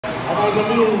I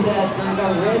believe that you're now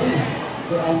ready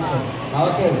to answer.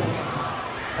 Okay.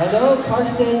 Hello,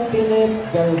 Karsten, Philip,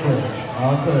 very good.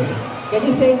 Okay. Can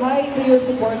you say hi to your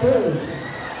supporters?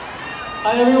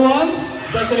 Hi everyone,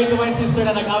 especially to my sister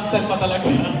na nag-absent pa talaga.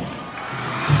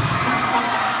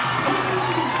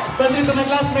 Especially to my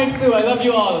classmates too, I love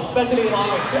you all, especially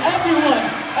all of to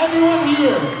everyone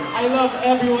here. I love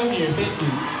everyone here, thank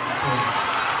you. Okay.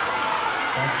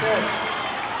 That's it.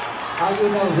 Are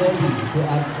you now ready to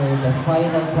answer the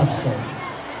final question?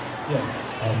 Yes.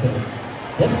 Okay.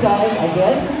 This time,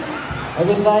 again, we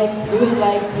would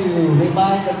like to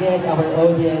remind again our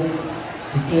audience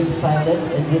to keep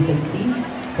silence and decency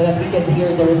so that we can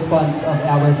hear the response of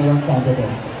our male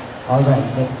candidate.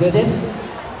 Alright, let's do this.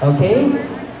 Okay?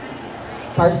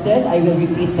 Karsten, I will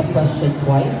repeat the question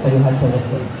twice, so you have to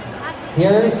listen.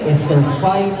 Here is the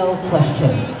final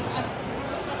question.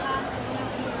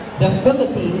 The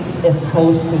Philippines is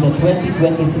host to the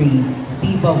 2023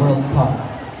 FIBA World Cup,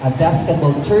 a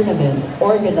basketball tournament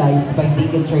organized by the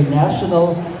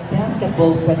International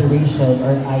Basketball Federation,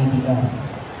 or IBF,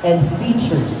 and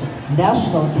features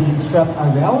national teams from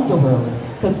around the world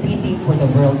competing for the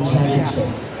World Championship.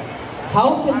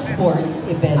 How can sports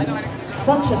events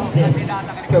such as this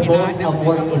promote a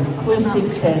more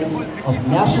inclusive sense of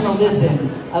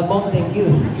nationalism among the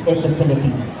youth in the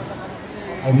Philippines?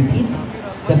 I repeat,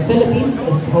 the Philippines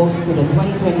is host to the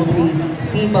 2023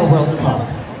 FIBA World Cup,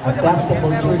 a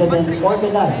basketball tournament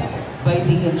organized by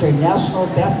the International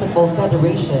Basketball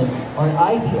Federation, or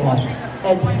IBF,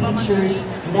 and features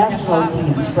national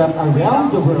teams from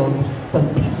around the world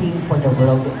competing for the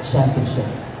World Championship.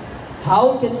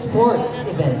 How can sports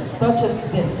events such as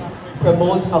this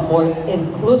promote a more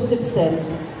inclusive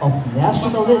sense of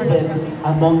nationalism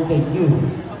among the youth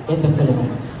in the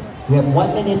Philippines? We have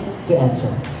 1 minute to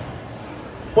answer.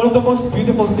 One of the most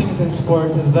beautiful things in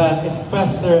sports is that it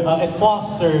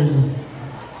fosters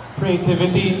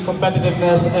creativity,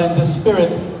 competitiveness, and the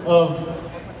spirit of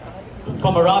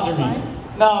camaraderie.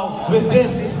 Now, with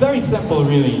this, it's very simple,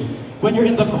 really. When you're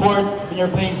in the court, when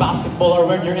you're playing basketball, or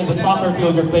when you're in the soccer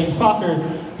field, you're playing soccer,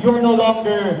 you're no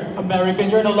longer American,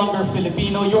 you're no longer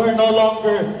Filipino, you are no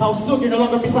longer Tausug, you're no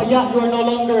longer Bisaya, you are no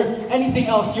longer anything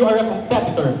else, you are a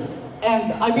competitor.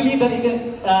 And I believe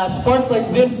that sports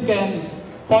like this can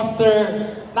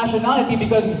foster nationality,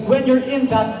 because when you're in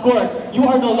that court, you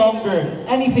are no longer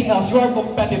anything else. You are a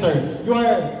competitor.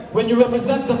 When you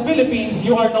represent the Philippines,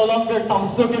 you are no longer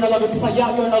Tausug, you're no longer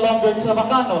Bisaya, you're no longer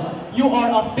Chavacano. You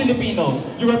are a Filipino.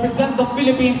 You represent the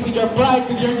Philippines with your pride,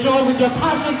 with your joy, with your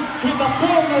passion, with the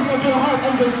pureness of your heart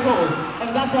and your soul.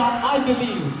 And that's why I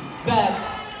believe that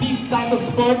these types of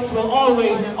sports will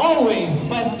always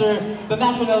foster the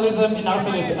nationalism in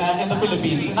the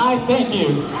Philippines. And I thank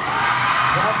you.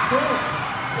 That's it.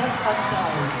 Just on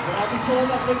time. Maraming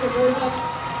salamat. Thank you very much.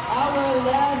 Our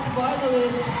last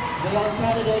finalist, male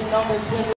candidate number 20.